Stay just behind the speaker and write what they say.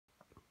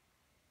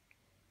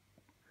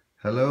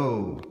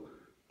Hello,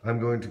 I'm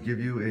going to give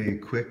you a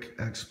quick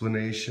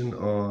explanation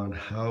on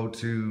how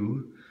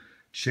to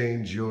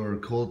change your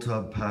cold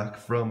tub pack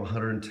from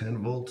 110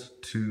 volt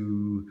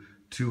to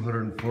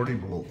 240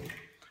 volt.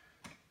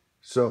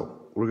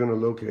 So we're going to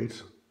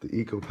locate the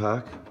Eco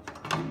Pack,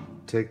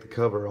 take the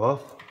cover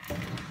off.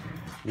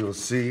 You'll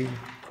see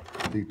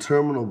the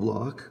terminal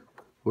block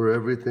where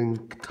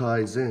everything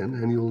ties in,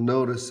 and you'll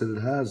notice that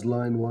it has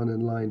line 1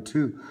 and line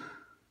 2.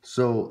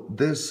 So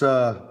this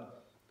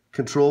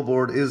control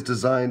board is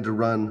designed to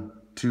run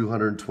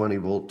 220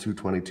 volt,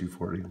 220,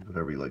 240,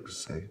 whatever you like to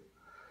say.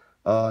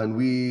 And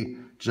we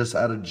just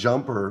add a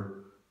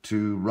jumper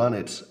to run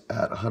it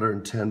at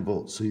 110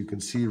 volts. So you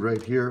can see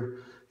right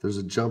here, there's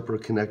a jumper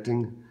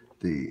connecting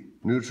the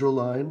neutral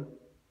line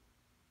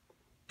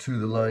to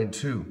the line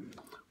 2.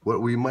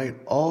 What we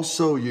might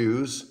also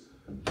use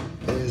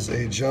is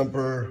a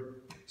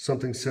jumper,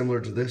 something similar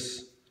to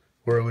this,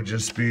 where it would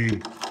just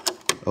be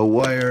a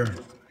wire.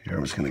 Here,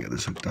 I'm just gonna get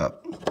this hooked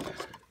up.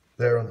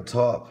 There on the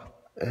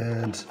top,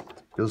 and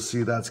you'll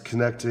see that's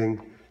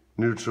connecting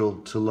neutral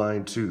to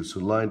line 2.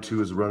 So line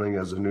 2 is running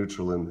as a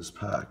neutral in this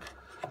pack.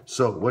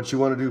 So what you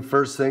want to do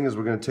first thing is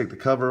we're going to take the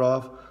cover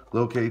off,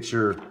 locate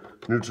your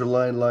neutral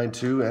line, line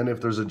 2, and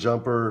if there's a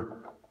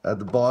jumper at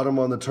the bottom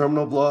on the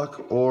terminal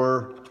block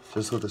or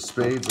just with the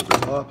spades at the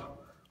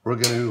top, we're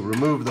going to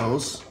remove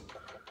those.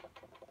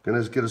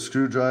 Going to get a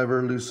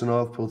screwdriver, loosen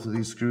off both of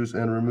these screws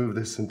and remove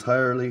this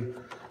entirely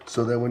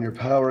so that when your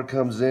power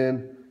comes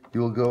in, you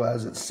will go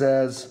as it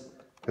says.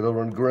 It'll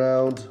run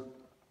ground,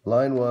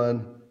 line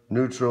 1,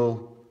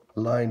 neutral,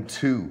 line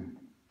 2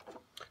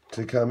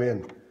 to come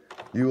in.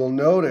 You will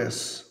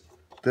notice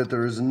that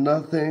there is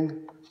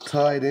nothing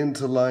tied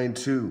into line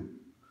 2.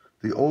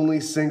 The only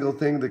single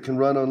thing that can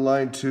run on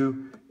line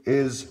 2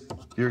 is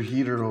your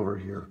heater over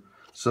here.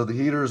 So the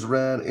heater is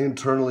ran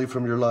internally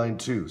from your line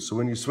 2. So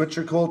when you switch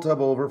your cold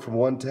tub over from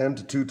 110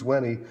 to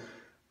 220,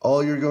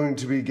 all you're going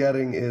to be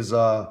getting is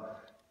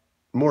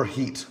more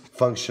heat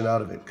function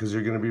out of it, because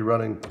you're going to be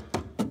running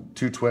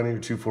 220 or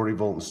 240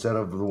 volt instead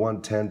of the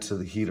 110 to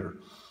the heater.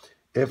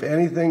 If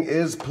anything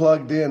is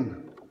plugged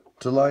in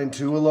to line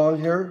 2 along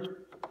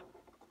here,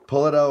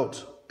 pull it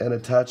out and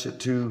attach it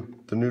to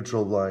the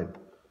neutral line,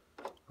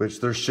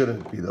 which there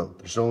shouldn't be though.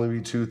 There should only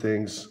be 2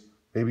 things,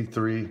 maybe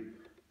 3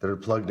 that are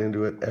plugged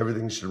into it.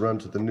 Everything should run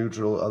to the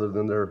neutral other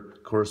than their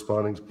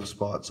corresponding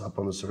spots up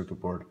on the circuit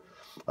board.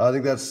 I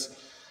think that's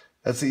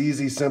the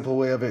easy, simple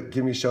way of it.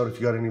 Give me a shout if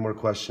you got any more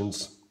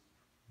questions.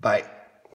 Bye.